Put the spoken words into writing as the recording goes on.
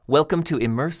Welcome to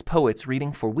Immerse Poets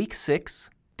reading for Week 6,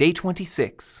 Day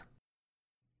 26.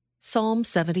 Psalm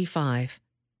 75.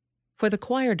 For the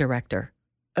choir director,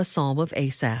 a psalm of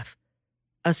Asaph,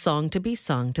 a song to be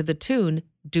sung to the tune,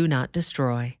 Do Not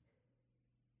Destroy.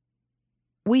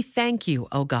 We thank you,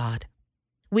 O God.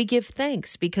 We give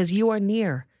thanks because you are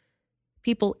near.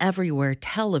 People everywhere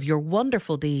tell of your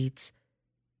wonderful deeds.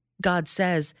 God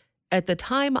says, at the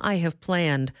time I have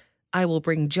planned, I will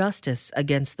bring justice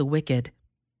against the wicked.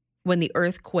 When the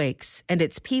earth quakes and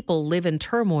its people live in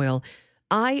turmoil,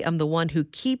 I am the one who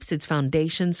keeps its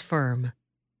foundations firm.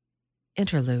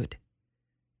 Interlude.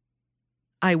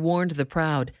 I warned the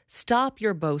proud, stop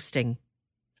your boasting.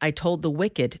 I told the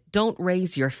wicked, don't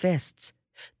raise your fists.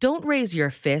 Don't raise your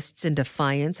fists in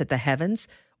defiance at the heavens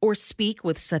or speak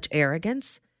with such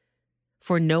arrogance.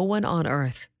 For no one on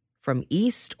earth, from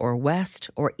east or west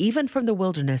or even from the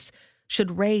wilderness,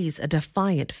 should raise a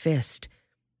defiant fist.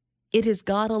 It is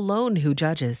God alone who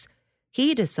judges.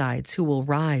 He decides who will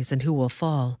rise and who will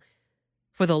fall.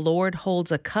 For the Lord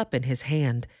holds a cup in his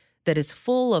hand that is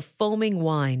full of foaming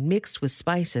wine mixed with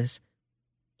spices.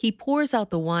 He pours out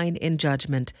the wine in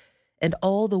judgment, and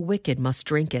all the wicked must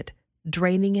drink it,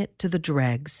 draining it to the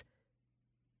dregs.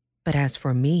 But as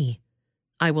for me,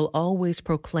 I will always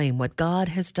proclaim what God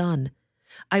has done.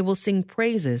 I will sing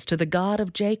praises to the God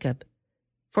of Jacob.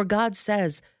 For God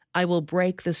says, I will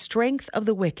break the strength of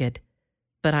the wicked,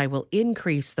 but I will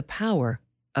increase the power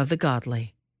of the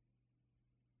godly.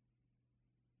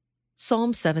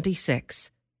 Psalm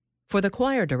 76. For the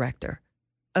choir director,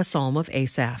 a psalm of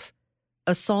Asaph,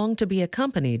 a song to be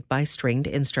accompanied by stringed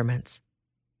instruments.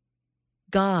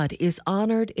 God is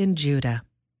honored in Judah.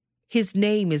 His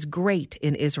name is great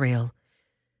in Israel.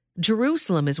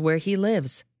 Jerusalem is where he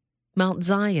lives. Mount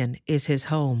Zion is his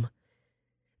home.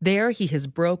 There he has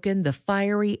broken the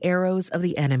fiery arrows of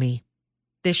the enemy,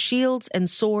 the shields and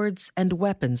swords and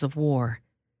weapons of war.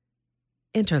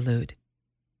 Interlude.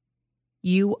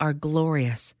 You are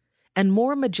glorious and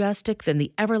more majestic than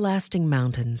the everlasting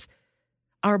mountains.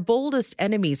 Our boldest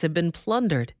enemies have been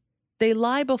plundered. They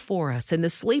lie before us in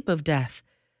the sleep of death.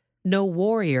 No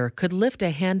warrior could lift a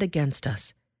hand against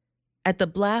us. At the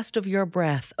blast of your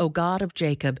breath, O God of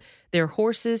Jacob, their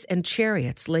horses and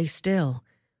chariots lay still.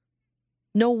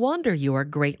 No wonder you are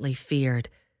greatly feared.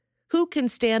 Who can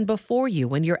stand before you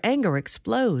when your anger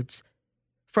explodes?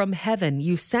 From heaven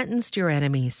you sentenced your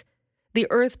enemies. The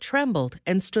earth trembled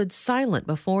and stood silent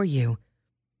before you.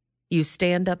 You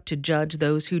stand up to judge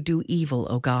those who do evil,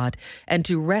 O God, and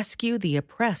to rescue the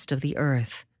oppressed of the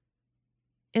earth.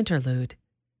 Interlude.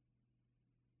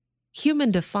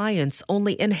 Human defiance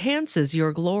only enhances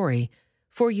your glory,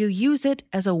 for you use it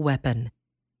as a weapon.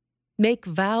 Make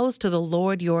vows to the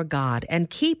Lord your God and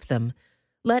keep them.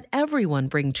 Let everyone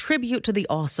bring tribute to the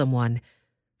Awesome One,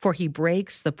 for he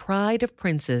breaks the pride of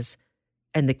princes,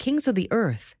 and the kings of the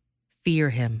earth fear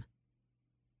him.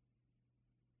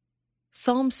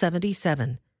 Psalm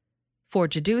 77. For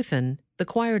Jeduthun, the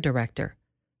choir director,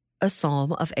 a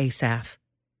psalm of Asaph.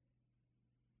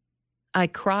 I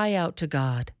cry out to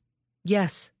God.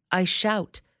 Yes, I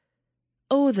shout.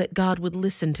 Oh, that God would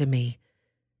listen to me.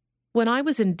 When I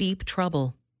was in deep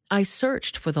trouble, I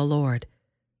searched for the Lord.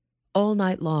 All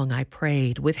night long I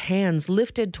prayed, with hands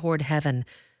lifted toward heaven,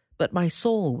 but my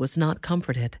soul was not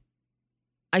comforted.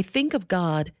 I think of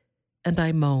God, and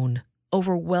I moan,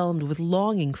 overwhelmed with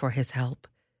longing for his help.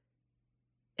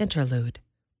 Interlude.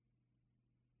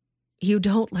 You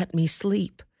don't let me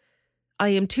sleep. I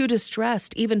am too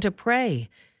distressed even to pray.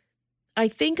 I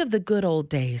think of the good old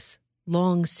days,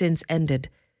 long since ended,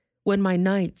 when my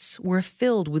nights were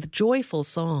filled with joyful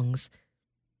songs.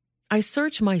 I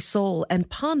search my soul and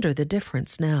ponder the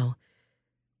difference now.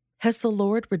 Has the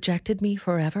Lord rejected me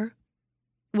forever?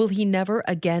 Will he never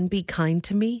again be kind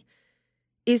to me?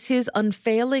 Is his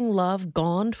unfailing love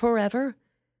gone forever?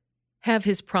 Have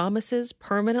his promises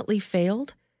permanently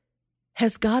failed?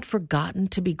 Has God forgotten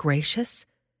to be gracious?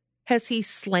 Has he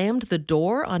slammed the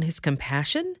door on his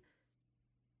compassion?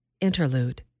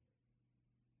 Interlude.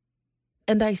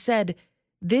 And I said,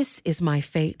 this is my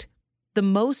fate. The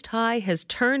Most High has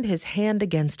turned his hand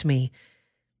against me.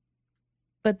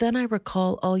 But then I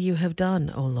recall all you have done,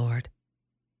 O Lord.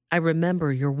 I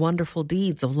remember your wonderful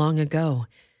deeds of long ago.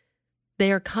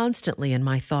 They are constantly in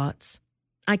my thoughts.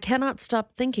 I cannot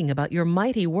stop thinking about your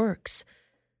mighty works.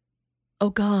 O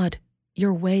God,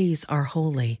 your ways are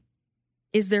holy.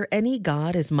 Is there any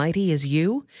God as mighty as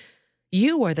you?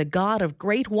 You are the God of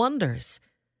great wonders.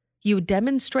 You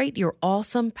demonstrate your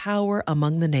awesome power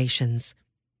among the nations.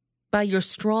 By your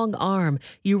strong arm,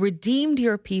 you redeemed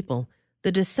your people,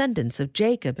 the descendants of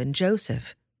Jacob and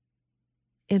Joseph.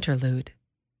 Interlude.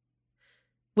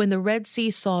 When the Red Sea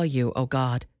saw you, O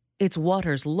God, its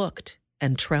waters looked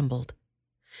and trembled.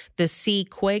 The sea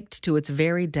quaked to its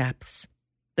very depths.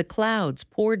 The clouds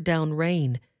poured down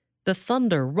rain. The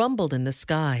thunder rumbled in the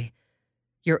sky.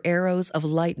 Your arrows of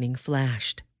lightning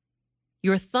flashed.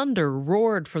 Your thunder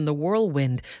roared from the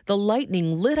whirlwind. The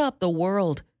lightning lit up the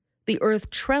world. The earth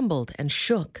trembled and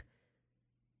shook.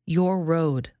 Your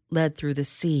road led through the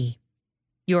sea.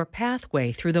 Your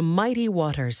pathway through the mighty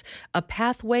waters, a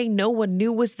pathway no one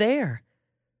knew was there.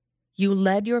 You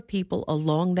led your people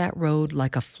along that road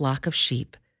like a flock of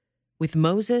sheep, with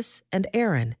Moses and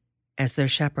Aaron as their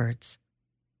shepherds.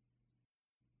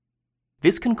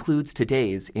 This concludes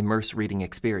today's Immerse reading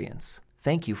experience.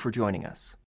 Thank you for joining us.